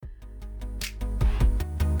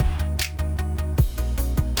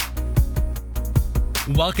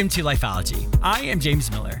Welcome to Lifeology. I am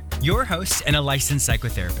James Miller, your host and a licensed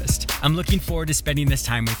psychotherapist. I'm looking forward to spending this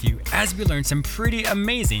time with you as we learn some pretty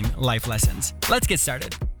amazing life lessons. Let's get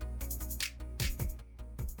started.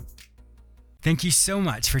 Thank you so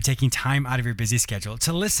much for taking time out of your busy schedule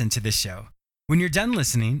to listen to this show. When you're done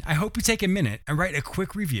listening, I hope you take a minute and write a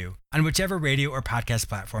quick review on whichever radio or podcast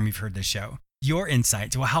platform you've heard this show. Your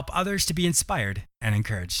insights will help others to be inspired and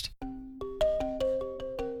encouraged.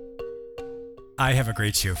 I have a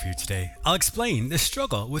great show for you today. I'll explain the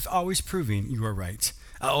struggle with always proving you are right.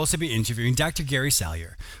 I'll also be interviewing Dr. Gary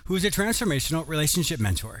Salyer, who is a transformational relationship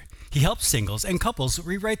mentor. He helps singles and couples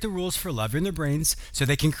rewrite the rules for love in their brains so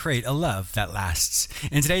they can create a love that lasts.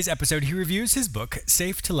 In today's episode, he reviews his book,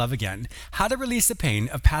 Safe to Love Again, How to Release the Pain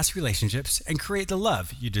of Past Relationships and Create the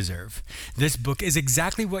Love You Deserve. This book is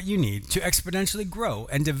exactly what you need to exponentially grow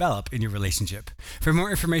and develop in your relationship. For more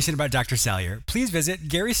information about Dr. Salyer, please visit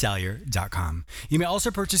GarySalyer.com. You may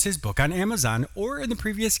also purchase his book on Amazon or in the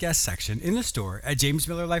previous guest section in the store at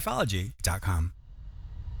JamesMillerLifeology.com.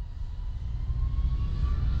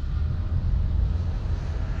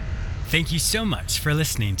 Thank you so much for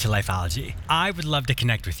listening to Lifeology. I would love to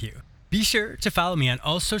connect with you. Be sure to follow me on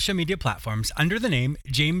all social media platforms under the name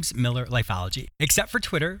James Miller Lifeology, except for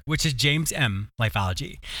Twitter, which is James M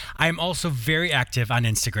Lifeology. I am also very active on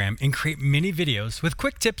Instagram and create mini videos with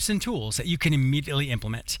quick tips and tools that you can immediately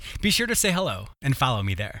implement. Be sure to say hello and follow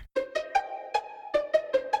me there.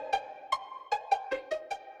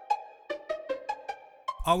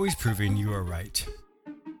 Always proving you are right.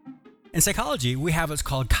 In psychology, we have what's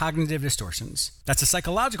called cognitive distortions. That's a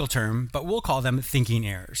psychological term, but we'll call them thinking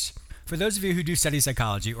errors. For those of you who do study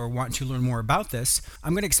psychology or want to learn more about this,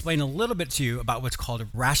 I'm going to explain a little bit to you about what's called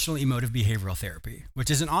rational emotive behavioral therapy,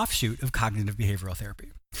 which is an offshoot of cognitive behavioral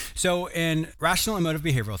therapy. So in rational emotive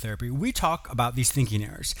behavioral therapy, we talk about these thinking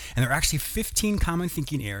errors, and there are actually 15 common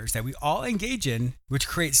thinking errors that we all engage in, which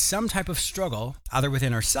create some type of struggle, either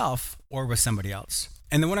within ourselves or with somebody else.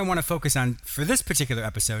 And the one I want to focus on for this particular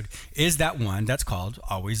episode is that one that's called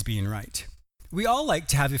always being right. We all like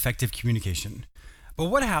to have effective communication. But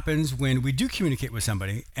what happens when we do communicate with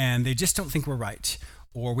somebody and they just don't think we're right?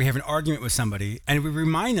 Or we have an argument with somebody and we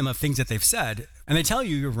remind them of things that they've said and they tell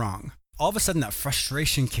you you're wrong. All of a sudden that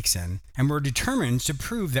frustration kicks in and we're determined to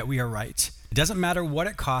prove that we are right. It doesn't matter what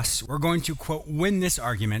it costs. We're going to, quote, win this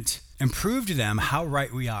argument and prove to them how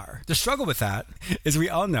right we are. The struggle with that is we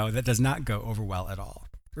all know that does not go over well at all.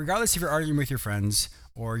 Regardless if you're arguing with your friends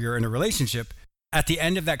or you're in a relationship, at the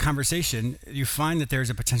end of that conversation, you find that there's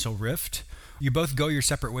a potential rift. You both go your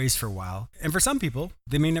separate ways for a while. And for some people,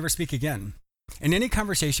 they may never speak again. In any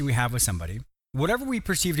conversation we have with somebody, whatever we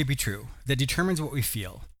perceive to be true, that determines what we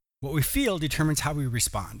feel. What we feel determines how we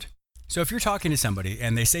respond. So if you're talking to somebody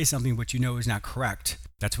and they say something which you know is not correct,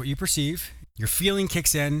 that's what you perceive. Your feeling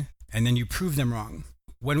kicks in, and then you prove them wrong.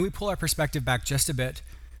 When we pull our perspective back just a bit,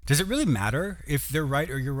 does it really matter if they're right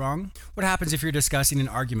or you're wrong? What happens if you're discussing an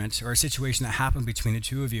argument or a situation that happened between the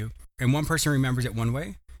two of you, and one person remembers it one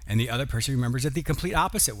way, and the other person remembers it the complete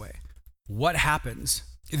opposite way? What happens?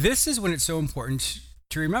 This is when it's so important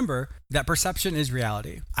to remember that perception is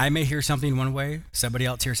reality. I may hear something one way, somebody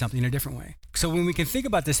else hears something a different way. So when we can think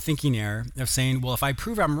about this thinking error of saying, well, if I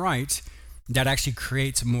prove I'm right, that actually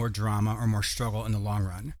creates more drama or more struggle in the long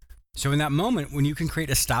run. So in that moment, when you can create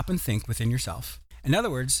a stop and think within yourself, in other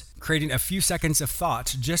words, creating a few seconds of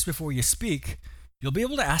thought just before you speak, you'll be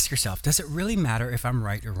able to ask yourself, does it really matter if I'm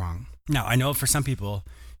right or wrong? Now, I know for some people,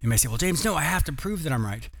 you may say, well, James, no, I have to prove that I'm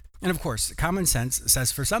right. And of course, common sense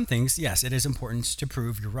says for some things, yes, it is important to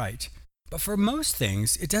prove you're right. But for most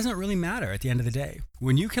things, it doesn't really matter at the end of the day.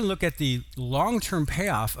 When you can look at the long-term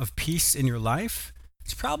payoff of peace in your life,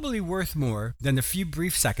 it's probably worth more than the few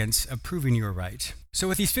brief seconds of proving you are right. So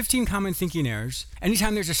with these 15 common thinking errors,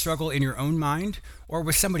 anytime there's a struggle in your own mind or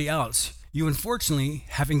with somebody else, you unfortunately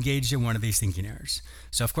have engaged in one of these thinking errors.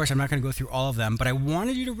 So of course, I'm not going to go through all of them, but I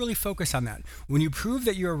wanted you to really focus on that. When you prove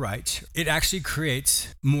that you're right, it actually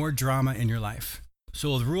creates more drama in your life.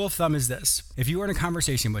 So the rule of thumb is this: if you are in a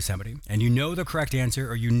conversation with somebody and you know the correct answer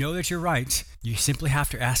or you know that you're right, you simply have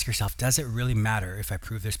to ask yourself, does it really matter if I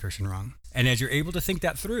prove this person wrong? And as you're able to think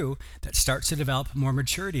that through, that starts to develop more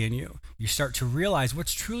maturity in you. You start to realize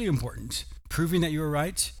what's truly important, proving that you are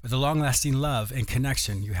right or the long-lasting love and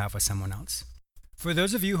connection you have with someone else. For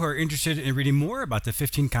those of you who are interested in reading more about the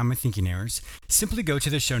 15 common thinking errors, simply go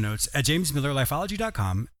to the show notes at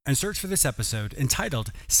JamesMillerLifeology.com and search for this episode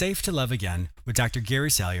entitled Safe to Love Again with Dr.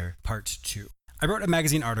 Gary Salyer, Part 2. I wrote a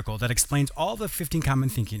magazine article that explains all the 15 common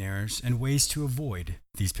thinking errors and ways to avoid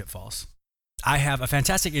these pitfalls. I have a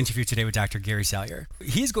fantastic interview today with Dr. Gary Salyer.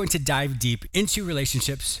 He's going to dive deep into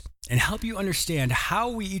relationships and help you understand how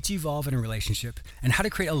we each evolve in a relationship and how to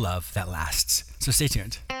create a love that lasts. So stay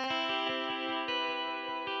tuned.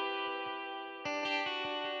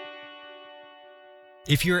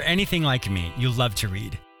 If you're anything like me, you love to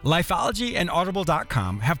read. Lifeology and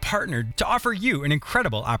Audible.com have partnered to offer you an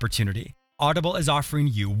incredible opportunity. Audible is offering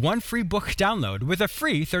you one free book download with a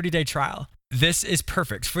free 30-day trial. This is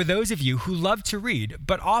perfect for those of you who love to read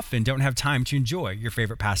but often don't have time to enjoy your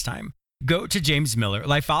favorite pastime. Go to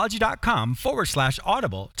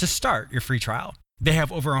jamesmillerlifeology.com/audible to start your free trial. They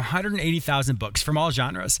have over 180,000 books from all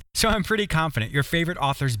genres, so I'm pretty confident your favorite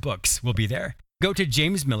author's books will be there. Go to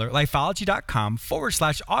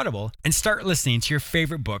jamesmillerlifeology.com/audible and start listening to your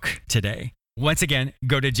favorite book today. Once again,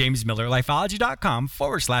 go to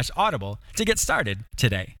jamesmillerlifeology.com/audible to get started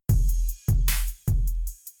today.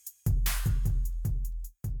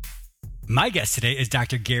 My guest today is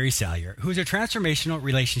Dr. Gary Salyer, who is a transformational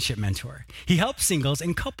relationship mentor. He helps singles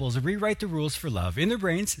and couples rewrite the rules for love in their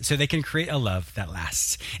brains so they can create a love that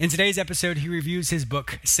lasts. In today's episode, he reviews his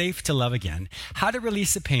book, Safe to Love Again, How to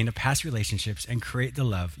Release the Pain of Past Relationships and Create the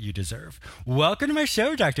Love You Deserve. Welcome to my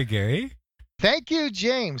show, Dr. Gary. Thank you,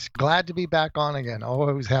 James. Glad to be back on again.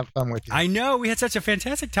 Always have fun with you. I know. We had such a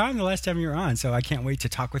fantastic time the last time you were on, so I can't wait to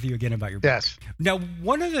talk with you again about your book. Yes. Now,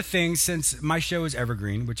 one of the things, since my show is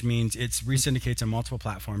evergreen, which means it's re-syndicates on multiple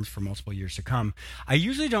platforms for multiple years to come, I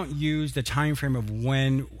usually don't use the time frame of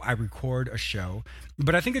when I record a show,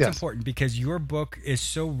 but I think it's important because your book is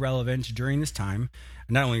so relevant during this time,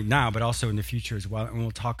 not only now, but also in the future as well, and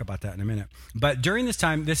we'll talk about that in a minute. But during this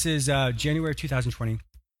time, this is January 2020.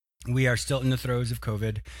 We are still in the throes of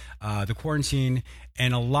COVID, the quarantine,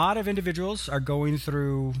 and a lot of individuals are going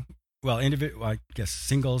through, I guess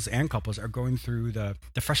singles and couples are going through the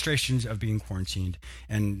frustrations of being quarantined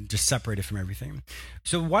and just separated from everything.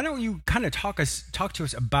 So why don't you kind of talk to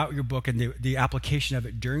us about your book and the application of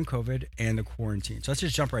it during COVID and the quarantine? So let's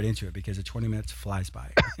just jump right into it because the 20 minutes flies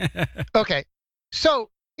by. Okay.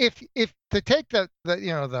 So if to take the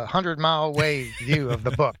 100-mile away view of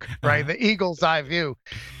the book, right? The eagle's eye view.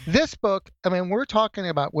 This book, I mean, we're talking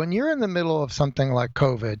about when you're in the middle of something like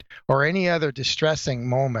COVID or any other distressing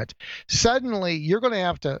moment, suddenly you're going to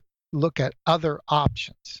have to look at other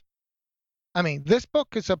options. I mean, this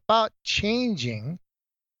book is about changing,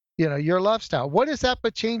 your love style. What is that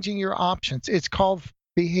but changing your options? It's called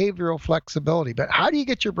behavioral flexibility, but how do you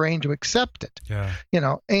get your brain to accept it? Yeah.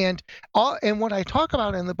 And what I talk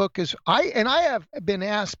about in the book is I have been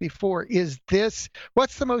asked before,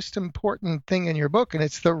 what's the most important thing in your book? And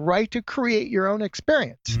it's the right to create your own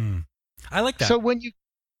experience. I like that. So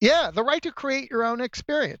the right to create your own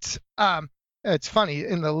experience. It's funny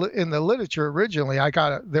in the literature originally,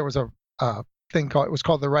 there was a thing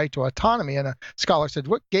called the right to autonomy, and a scholar said,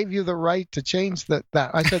 "What gave you the right to change that?"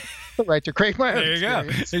 I said, "The right to create my own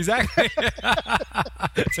experience." There you go. Exactly.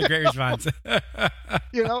 That's a great response.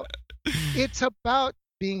 It's about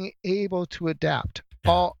being able to adapt.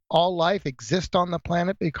 Yeah. All life exists on the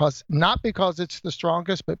planet not because it's the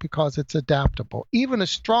strongest, but because it's adaptable. Even a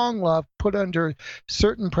strong love put under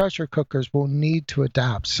certain pressure cookers will need to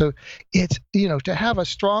adapt. So it's, to have a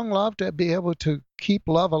strong love, to be able to keep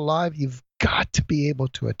love alive, you've got to be able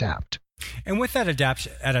to adapt. And with that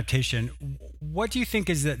adaptation, what do you think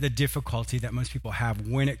is the difficulty that most people have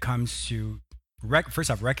when it comes to, first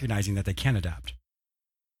off, recognizing that they can adapt?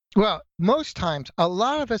 Well, most times, a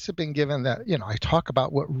lot of us have been given that, I talk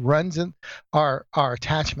about what runs in our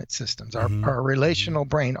attachment systems, our relational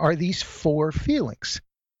brain, are these 4 feelings,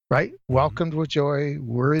 right? Welcomed with joy,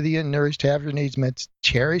 worthy and nourished, have your needs met,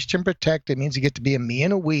 cherished and protected, means you get to be a me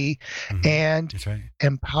and a we, and That's right.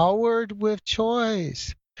 Empowered with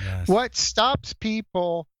choice. Yes. What stops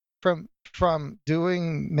people from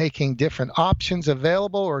making different options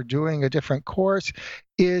available or doing a different course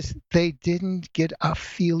is they didn't get a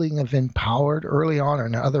feeling of empowered early on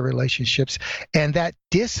in other relationships. And that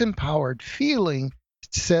disempowered feeling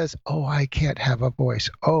says, oh, I can't have a voice.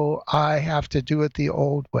 Oh, I have to do it the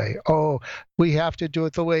old way. Oh, we have to do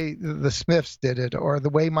it the way the Smiths did it, or the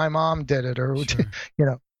way my mom did it, or,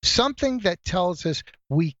 Sure. Something that tells us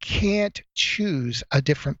we can't choose a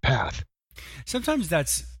different path. Sometimes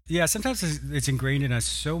it's ingrained in us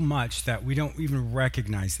so much that we don't even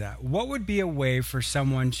recognize that. What would be a way for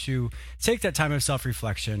someone to take that time of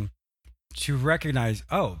self-reflection to recognize,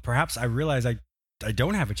 oh, perhaps I realize I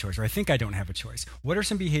don't have a choice, or I think I don't have a choice? What are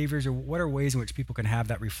some behaviors, or what are ways in which people can have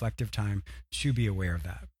that reflective time to be aware of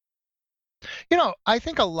that? I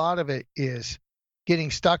think a lot of it is getting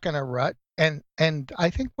stuck in a rut. And I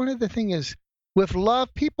think one of the things is with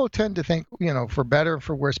love, people tend to think, for better and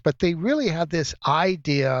for worse, but they really have this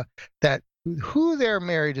idea that who they're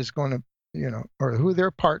married is going to or who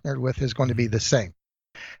they're partnered with is going to be the same.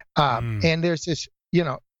 And there's this,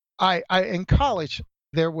 I in college,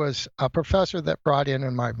 there was a professor that brought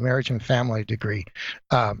in my marriage and family degree,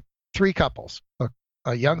 3 couples,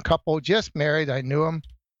 a young couple just married. I knew him.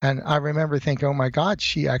 And I remember thinking, oh my God,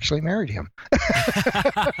 she actually married him.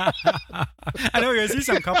 I know, I see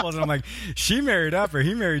some couples and I'm like, she married up or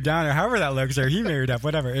he married down or however that looks, or he married up,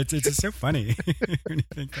 whatever. It's just so funny. When you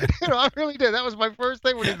think that. I really did. That was my first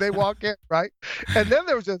thing when they walk in, right? And then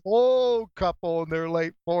there was this old couple in their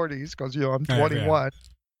late 40s because, I'm 21.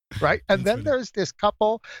 Right. And then there's this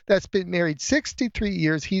couple that's been married 63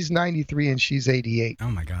 years. He's 93 and she's 88. Oh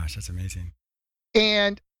my gosh, that's amazing.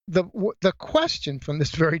 And the question from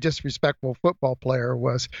this very disrespectful football player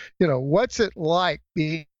was, what's it like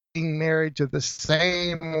being married to the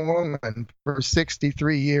same woman for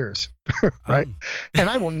 63 years, right? And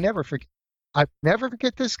I will never forget. I never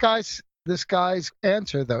forget this guy's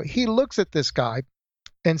answer though. He looks at this guy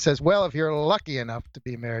and says, well, if you're lucky enough to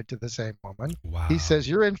be married to the same woman, he says,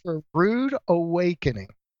 you're in for a rude awakening.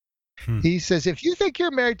 He says, if you think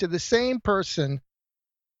you're married to the same person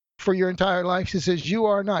for your entire life, he says, you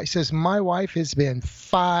are not. He says, my wife has been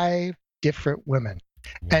 5 different women.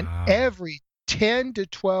 And every 10 to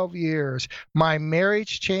 12 years, my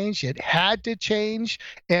marriage changed. It had to change.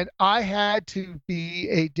 And I had to be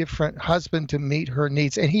a different husband to meet her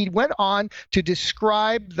needs. And he went on to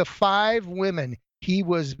describe the 5 women he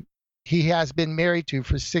has been married to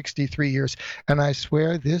for 63 years. And I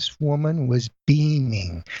swear this woman was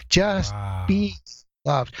beaming, just being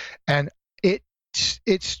loved. And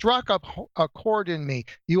it struck a chord in me.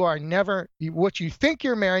 You are never, what you think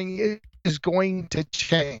you're marrying is going to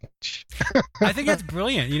change. I think that's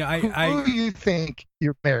brilliant. Who do you think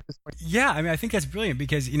you're married? Yeah, I think that's brilliant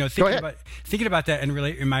because thinking about that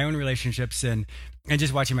in my own relationships and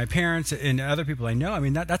just watching my parents and other people I know.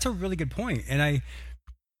 That's a really good point. And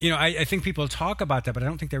I think people talk about that, but I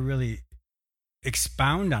don't think they really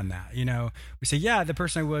expound on that. We say, yeah, the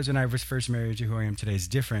person I was when I was first married to who I am today is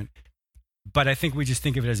different. But I think we just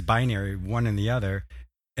think of it as binary, one and the other,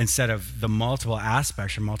 instead of the multiple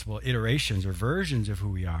aspects or multiple iterations or versions of who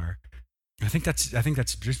we are. I think that's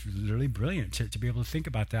just really brilliant to be able to think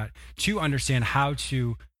about that, to understand how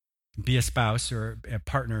to be a spouse or a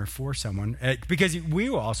partner for someone, because we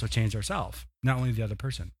will also change ourselves, not only the other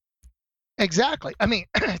person. Exactly.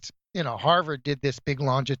 It's, Harvard did this big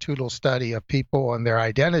longitudinal study of people and their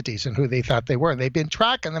identities and who they thought they were. And they've been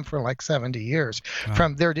tracking them for like 70 years,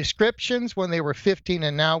 from their descriptions when they were 15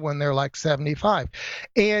 and now when they're like 75.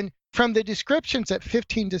 And from the descriptions at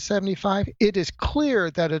 15 to 75, it is clear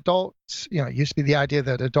that adults, it used to be the idea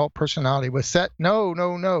that adult personality was set. No.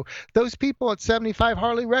 Those people at 75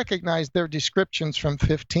 hardly recognize their descriptions from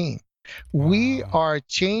 15. We are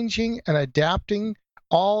changing and adapting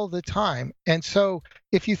all the time. And so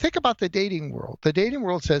if you think about the dating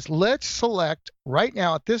world says, let's select right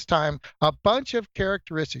now at this time a bunch of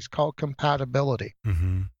characteristics called compatibility.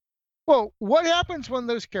 Mm-hmm. Well, what happens when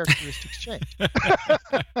those characteristics change?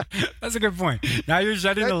 That's a good point. Now you're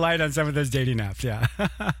shedding the light on some of those dating apps. Yeah,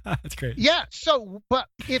 that's great. Yeah. So, but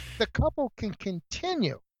if the couple can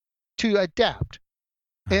continue to adapt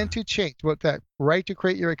and to change, that right to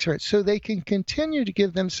create your experience, so they can continue to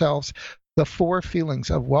give themselves the 4 feelings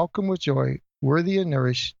of welcome with joy, worthy and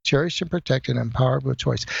nourished, cherished and protected, and empowered with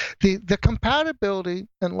choice. The compatibility,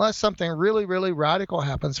 unless something really, really radical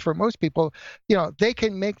happens, for most people, they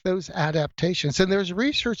can make those adaptations. And there's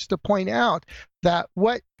research to point out that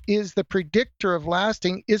what is the predictor of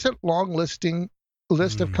lasting isn't long list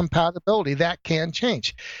of compatibility. That can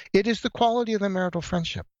change. It is the quality of the marital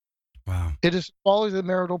friendship. Wow. It is always a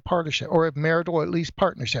marital partnership, or a marital at least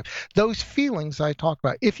partnership. Those feelings I talk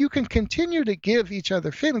about. If you can continue to give each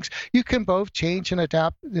other feelings, you can both change and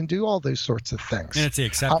adapt and do all those sorts of things. And it's the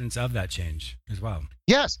acceptance of that change as well.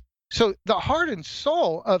 Yes. So the heart and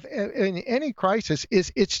soul of in any crisis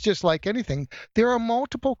is, it's just like anything. There are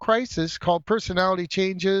multiple crises called personality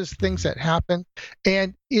changes, things that happen,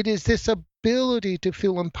 and it is this ability to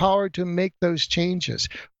feel empowered to make those changes,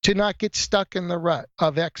 to not get stuck in the rut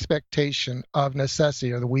of expectation, of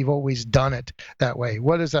necessity, or that we've always done it that way.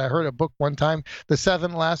 I heard a book one time, The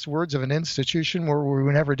 7 Last Words of an Institution, where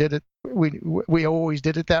we never did it. We always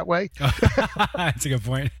did it that way. That's a good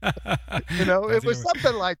point. It was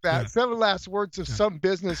something like that. Yeah. 7 last words of some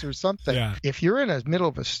business or something. Yeah. If you're in the middle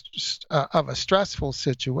of a stressful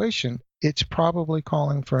situation, it's probably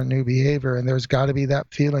calling for a new behavior, and there's got to be that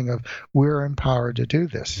feeling of we're empowered to do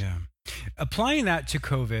this. Yeah. Applying that to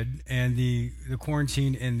COVID and the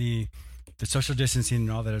quarantine and the social distancing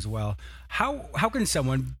and all that as well, how can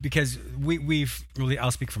someone, because we've really,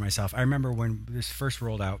 I'll speak for myself. I remember when this first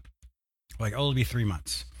rolled out, Like, oh, it'll be 3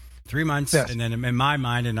 months. 3 months, Yes. and then in my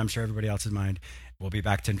mind, and I'm sure everybody else's mind, we'll be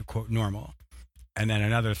back to, quote, normal. And then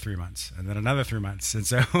another 3 months, and then another 3 months. And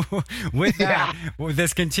so with that, with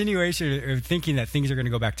this continuation of thinking that things are going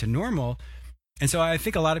to go back to normal, and so I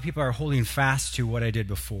think a lot of people are holding fast to what I did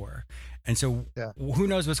before. And so who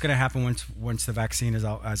knows what's going to happen once the vaccine is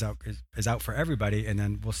out for everybody, and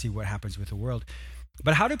then we'll see what happens with the world.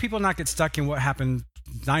 But how do people not get stuck in what happened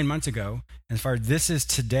 9 months ago, as far as this is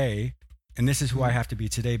today, and this is who I have to be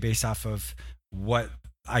today based off of what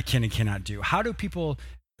I can and cannot do? How do people,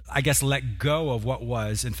 I guess, let go of what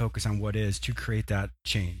was and focus on what is to create that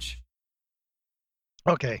change?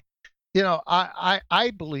 Okay.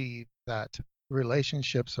 I believe that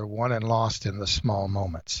relationships are won and lost in the small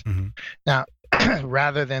moments. Mm-hmm. Now,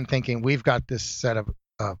 rather than thinking we've got this set of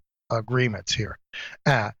agreements here,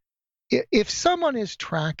 if someone is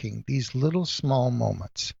tracking these little small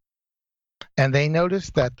moments and they notice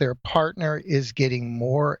that their partner is getting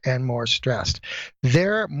more and more stressed,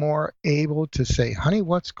 they're more able to say, honey,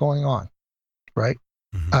 what's going on? Right?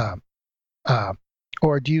 Mm-hmm.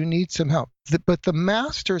 Or do you need some help? But the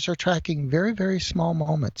masters are tracking very, very small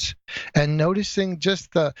moments and noticing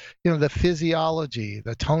just the physiology,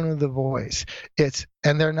 the tone of the voice.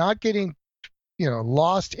 And they're not getting,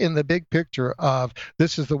 lost in the big picture of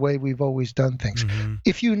this is the way we've always done things. Mm-hmm.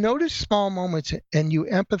 If you notice small moments and you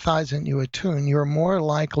empathize and you attune, you're more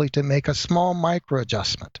likely to make a small micro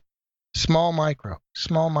adjustment. Small micro.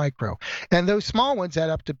 And those small ones add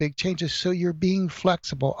up to big changes, so you're being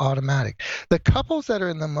flexible, automatic. The couples that are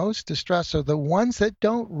in the most distress are the ones that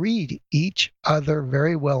don't read each other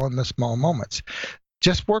very well in the small moments.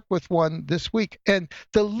 Just worked with one this week, and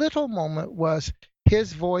the little moment was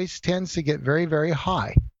his voice tends to get very, very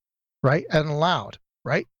high, right, and loud,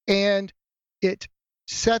 right? And it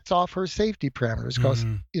sets off her safety parameters because,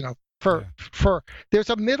 For there's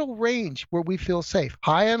a middle range where we feel safe,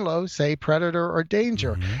 high and low, say predator or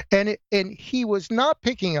danger, and he was not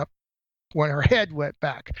picking up when her head went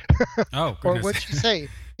back. Oh, or what you say,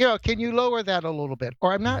 can you lower that a little bit?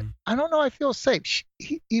 Or I don't know, I feel safe.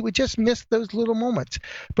 He would just miss those little moments.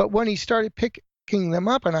 But when he started picking them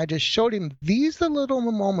up, and I just showed him these are the little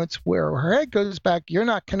moments where her head goes back, you're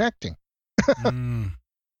not connecting.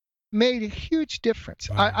 Made a huge difference.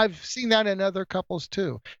 Wow. I've seen that in other couples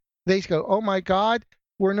too. They go, oh my God,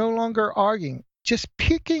 we're no longer arguing. Just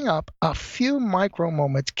picking up a few micro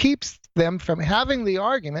moments keeps them from having the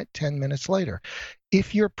argument 10 minutes later.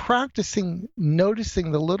 If you're practicing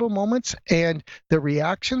noticing the little moments and the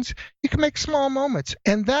reactions, you can make small moments.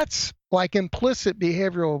 And that's like implicit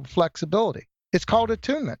behavioral flexibility. It's called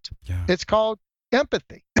attunement. Yeah. It's called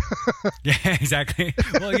empathy. Yeah, exactly.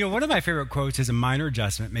 Well, one of my favorite quotes is a minor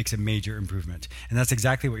adjustment makes a major improvement. And that's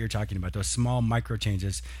exactly what you're talking about. Those small micro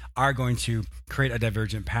changes are going to create a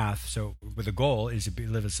divergent path. So the goal is to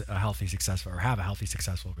live a healthy, successful, or have a healthy,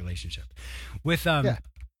 successful relationship. With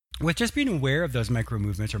just being aware of those micro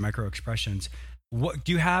movements or micro expressions, what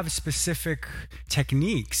do you have specific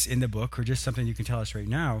techniques in the book, or just something you can tell us right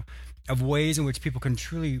now, of ways in which people can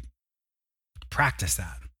truly practice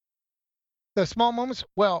that? The small moments.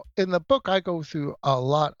 Well, in the book, I go through a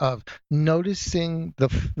lot of noticing the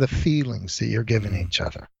feelings that you're giving each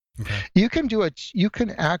other. Okay. You can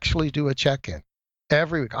actually do a check-in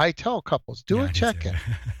every week. I tell couples, do a check-in.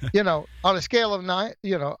 On a scale of 9,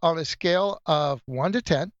 on a scale of 1 to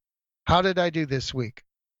 10, how did I do this week?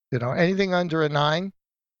 Anything under a 9,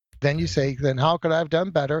 then you say, then how could I have done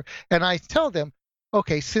better? And I tell them,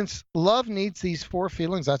 okay, since love needs these 4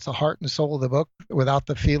 feelings, that's the heart and soul of the book. Without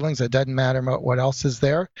the feelings, it doesn't matter what else is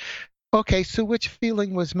there. Okay, so which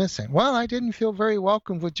feeling was missing? Well, I didn't feel very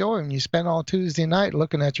welcome with joy when you spent all Tuesday night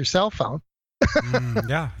looking at your cell phone.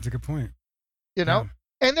 Yeah, that's a good point. And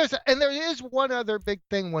there is one other big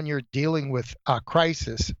thing when you're dealing with a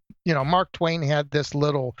crisis. Mark Twain had this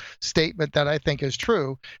little statement that I think is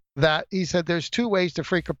true, that he said there's 2 ways to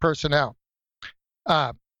freak a person out.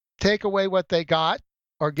 Take away what they got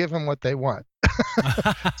or give them what they want.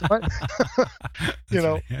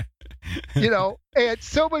 And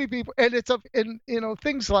so many people, and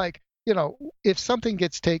things like, if something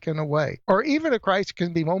gets taken away, or even a crisis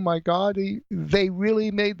can be, oh my God, they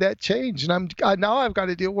really made that change. And now I've got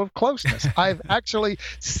to deal with closeness. I've actually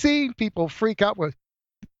seen people freak out with,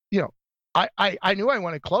 I knew I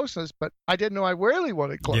wanted closeness, but I didn't know I really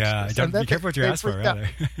wanted closeness. Yeah, be careful what you ask for, rather.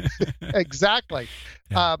 Exactly.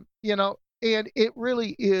 Yeah. And it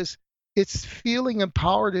really is, it's feeling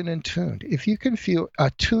empowered and attuned. If you can feel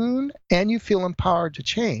attuned and you feel empowered to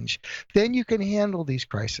change, then you can handle these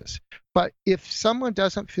crises. But if someone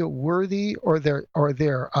doesn't feel worthy, or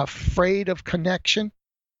they're afraid of connection,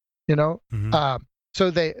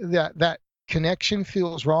 So that connection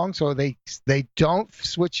feels wrong, so they don't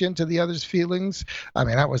switch into the other's feelings. I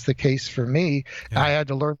mean, that was the case for me. Yeah. I had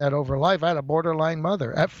to learn that over life. I had a borderline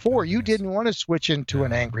mother. At 4, you goodness. didn't want to switch into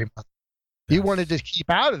an Yeah. angry mother. You Yes. wanted to keep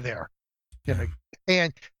out of there. You know, Yeah.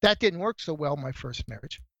 and that didn't work so well my first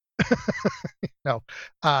marriage. No.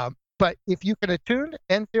 But if you can attune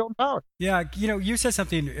and feel empowered. Yeah, you said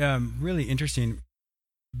something really interesting.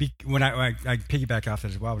 When I piggyback off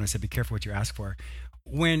that as well, when I said be careful what you ask for.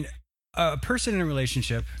 When a person in a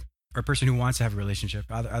relationship, or a person who wants to have a relationship,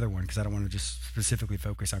 either one, because I don't want to just specifically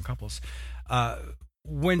focus on couples.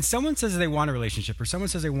 When someone says they want a relationship, or someone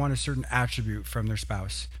says they want a certain attribute from their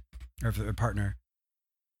spouse or their partner,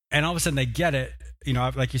 and all of a sudden they get it,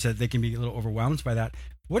 like you said, they can be a little overwhelmed by that.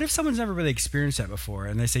 What if someone's never really experienced that before,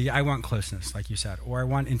 and they say, "Yeah, I want closeness," like you said, or "I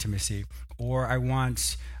want intimacy," or "I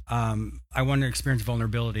want to experience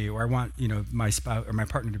vulnerability," or "I want my spouse or my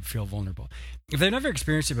partner to feel vulnerable." If they've never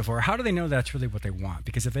experienced it before, how do they know that's really what they want?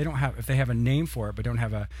 Because if they have a name for it but don't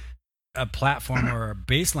have a platform or a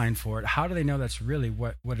baseline for it, how do they know that's really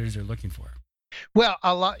what it is they're looking for? Well,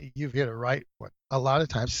 you've hit it right. A lot of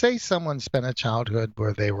times, say someone spent a childhood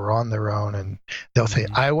where they were on their own, and they'll say,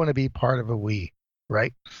 "I want to be part of a we,"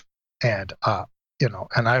 right? And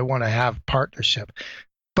and I want to have partnership.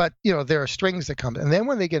 But there are strings that come, and then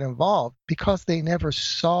when they get involved, because they never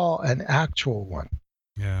saw an actual one,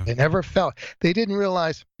 they never felt. They didn't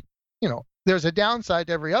realize, there's a downside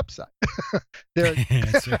to every upside. That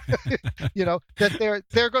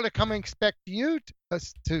they're going to come and expect you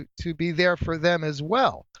to be there for them as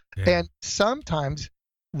well. Yeah. And sometimes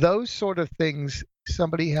those sort of things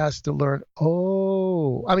somebody has to learn.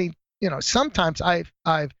 Oh, I mean, sometimes I've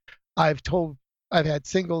had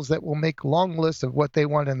singles that will make long lists of what they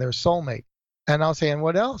want in their soulmate. And I'll say, "And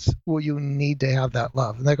what else will you need to have that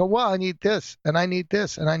love?" And they go, "Well, I need this, and I need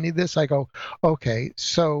this, and I need this." I go, "Okay,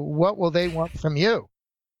 so what will they want from you?"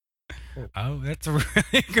 Oh, that's a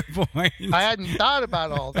really good point. I hadn't thought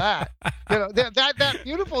about all that. That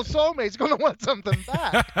beautiful soulmate's going to want something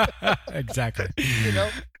back. Exactly.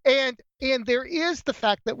 And there is the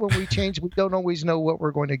fact that when we change, we don't always know what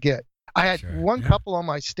we're going to get. I had one couple on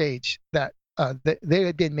my stage that they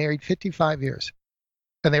had been married 55 years.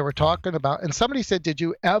 And they were talking about, and somebody said, "Did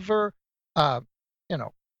you ever,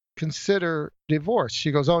 consider divorce?"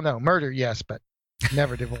 She goes, "Oh no, murder, yes, but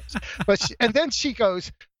never divorce." And then she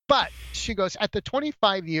goes, at the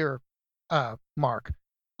 25-year mark,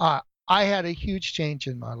 I had a huge change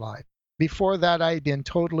in my life. Before that, I had been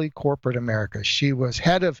totally corporate America. She was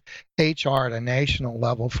head of HR at a national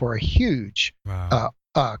level for a huge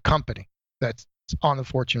company that's on the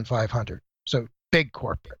Fortune 500. So big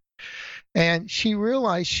corporate. And she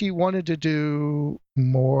realized she wanted to do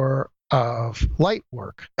more of light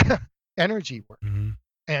work, energy work. Mm-hmm.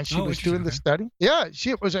 And she was doing the study. Yeah,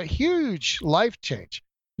 it was a huge life change.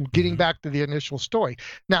 Getting back to the initial story.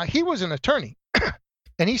 Now, he was an attorney,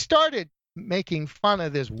 and he started making fun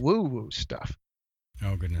of this woo-woo stuff.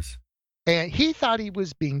 Oh, goodness. And he thought he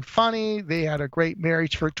was being funny. They had a great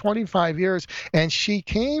marriage for 25 years. And she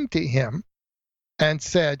came to him and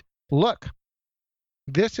said, "Look,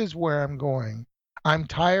 this is where I'm going. I'm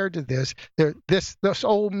tired of this. This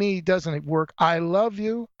old me doesn't work. I love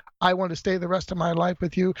you. I want to stay the rest of my life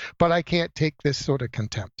with you, but I can't take this sort of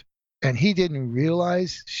contempt." And he didn't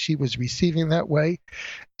realize she was receiving that way.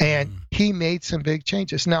 And he made some big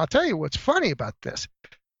changes. Now, I'll tell you what's funny about this.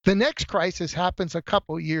 The next crisis happens a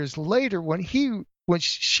couple years later when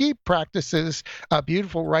she practices a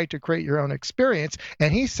beautiful right to create your own experience.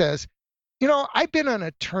 And he says, "I've been an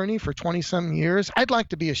attorney for 20-some years. I'd like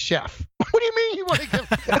to be a chef." What do you mean you want to give?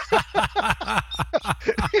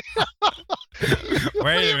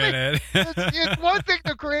 Wait a minute. It's one thing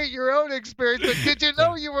to create your own experience, but did you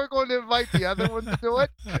know you were going to invite the other one to do it?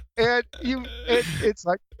 And it's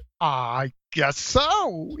like, I guess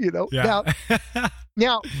so. Yeah.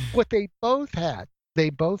 Now, what they both had, they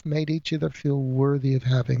both made each other feel worthy of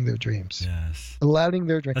having their dreams. Yes. Allowing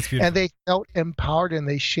their dreams. That's beautiful. And they felt empowered and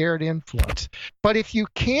they shared influence. But if you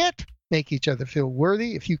can't make each other feel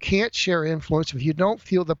worthy, if you can't share influence, if you don't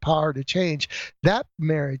feel the power to change, that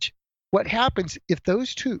marriage, what happens if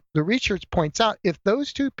those two, the research points out, if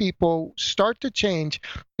those two people start to change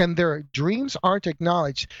and their dreams aren't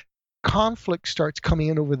acknowledged, conflict starts coming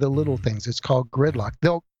in over the little things. It's called gridlock.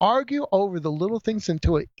 They'll argue over the little things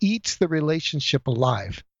until it eats the relationship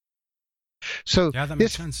alive. So yeah, that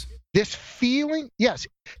makes sense. This feeling, yes.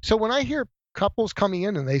 So when I hear couples coming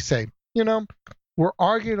in and they say, we're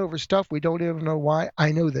arguing over stuff we don't even know why,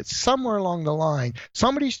 I know that somewhere along the line,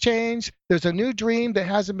 somebody's changed. There's a new dream that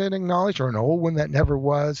hasn't been acknowledged, or an old one that never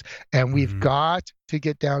was. And we've got to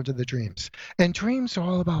get down to the dreams. And dreams are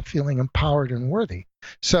all about feeling empowered and worthy.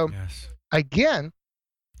 So again,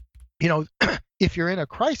 if you're in a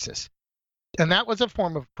crisis, and that was a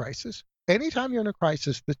form of crisis, anytime you're in a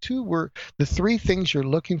crisis, the three things you're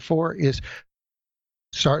looking for is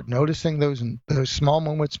start noticing those small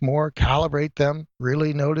moments more, calibrate them,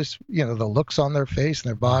 really notice, the looks on their face and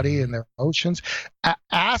their body and their emotions.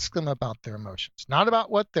 Ask them about their emotions, not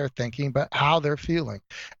about what they're thinking, but how they're feeling.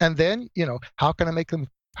 And then, how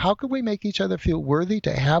can we make each other feel worthy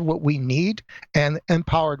to have what we need and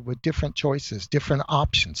empowered with different choices, different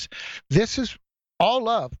options? This is all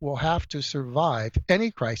love will have to survive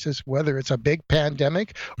any crisis, whether it's a big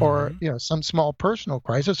pandemic or some small personal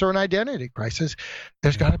crisis or an identity crisis.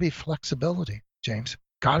 There's got to be flexibility, James.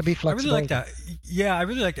 Got to be flexibility. I really like that. Yeah, I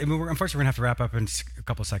really like it. I mean, unfortunately, we're going to have to wrap up in a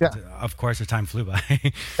couple of seconds. Yeah. Of course, the time flew by.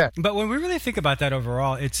 But when we really think about that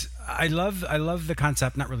overall, I love the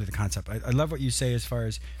concept, not really the concept. I love what you say as far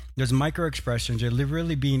as those micro expressions, you're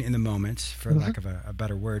really being in the moment, for lack of a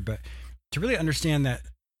better word, but to really understand that,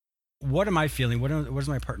 what am I feeling? What is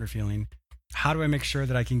my partner feeling? How do I make sure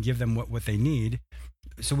that I can give them what they need?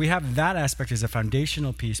 So we have that aspect as a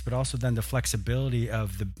foundational piece, but also then the flexibility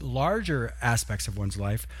of the larger aspects of one's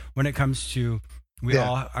life when it comes to we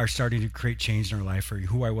all are starting to create change in our life, or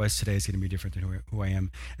who I was today is going to be different than who I am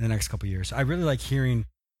in the next couple of years. So I really like hearing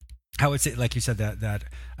how it's, like you said, that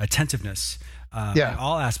attentiveness in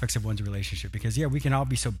all aspects of one's relationship, because we can all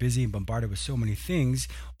be so busy and bombarded with so many things,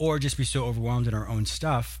 or just be so overwhelmed in our own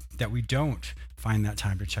stuff that we don't find that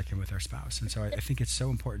time to check in with our spouse. And so I think it's so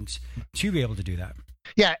important to be able to do that.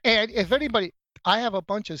 Yeah, and if anybody, I have a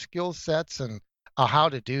bunch of skill sets and how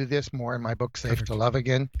to do this more in my book, Safe to Love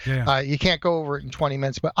Again. You can't go over it in 20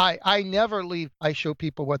 minutes, but I never leave. I show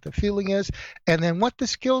people what the feeling is and then what the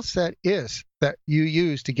skill set is that you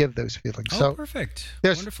use to give those feelings. So perfect.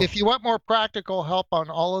 Wonderful. If you want more practical help on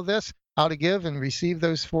all of this, how to give and receive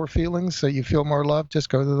those 4 feelings so you feel more love, just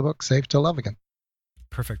go to the book, Safe to Love Again.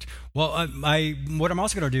 Perfect. Well, what I'm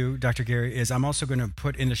also going to do, Dr. Gary, is I'm also going to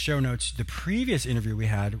put in the show notes the previous interview we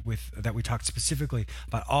had that we talked specifically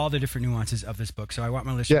about all the different nuances of this book. So I want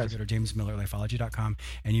my listeners to go to jamesmillerlifeology.com,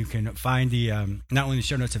 and you can find the not only the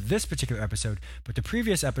show notes of this particular episode, but the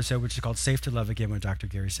previous episode, which is called Safe to Love Again with Dr.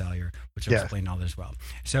 Gary Salyer, which will explain all this as well.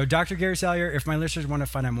 So Dr. Gary Salyer, if my listeners want to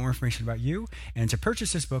find out more information about you and to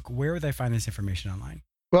purchase this book, where would they find this information online?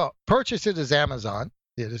 Well, purchase it as Amazon.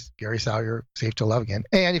 It is Gary Salyer, Safe to Love Again.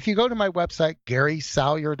 And if you go to my website,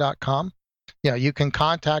 GarySalyer.com, you can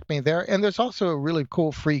contact me there. And there's also a really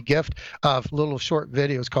cool free gift of little short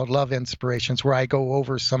videos called Love Inspirations, where I go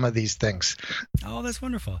over some of these things. Oh, that's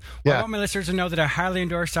wonderful. Well, I want my listeners to know that I highly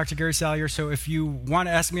endorse Dr. Gary Salyer. So if you want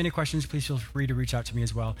to ask me any questions, please feel free to reach out to me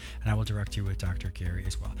as well, and I will direct you with Dr. Gary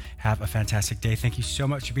as well. Have a fantastic day. Thank you so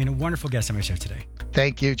much for being a wonderful guest on my show today.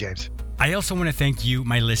 Thank you, James. I also want to thank you,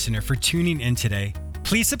 my listener, for tuning in today.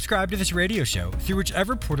 Please subscribe to this radio show through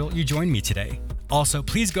whichever portal you join me today. Also,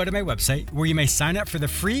 please go to my website where you may sign up for the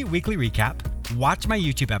free weekly recap, watch my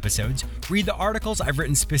YouTube episodes, read the articles I've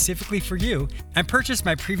written specifically for you, and purchase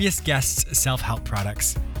my previous guests' self-help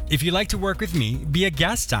products. If you'd like to work with me, be a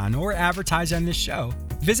guest on, or advertise on this show,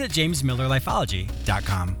 visit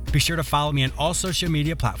jamesmillerlifeology.com. Be sure to follow me on all social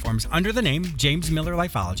media platforms under the name James Miller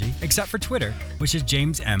Lifeology, except for Twitter, which is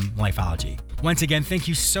James M. Lifeology. Once again, thank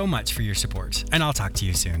you so much for your support, and I'll talk to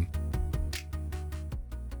you soon.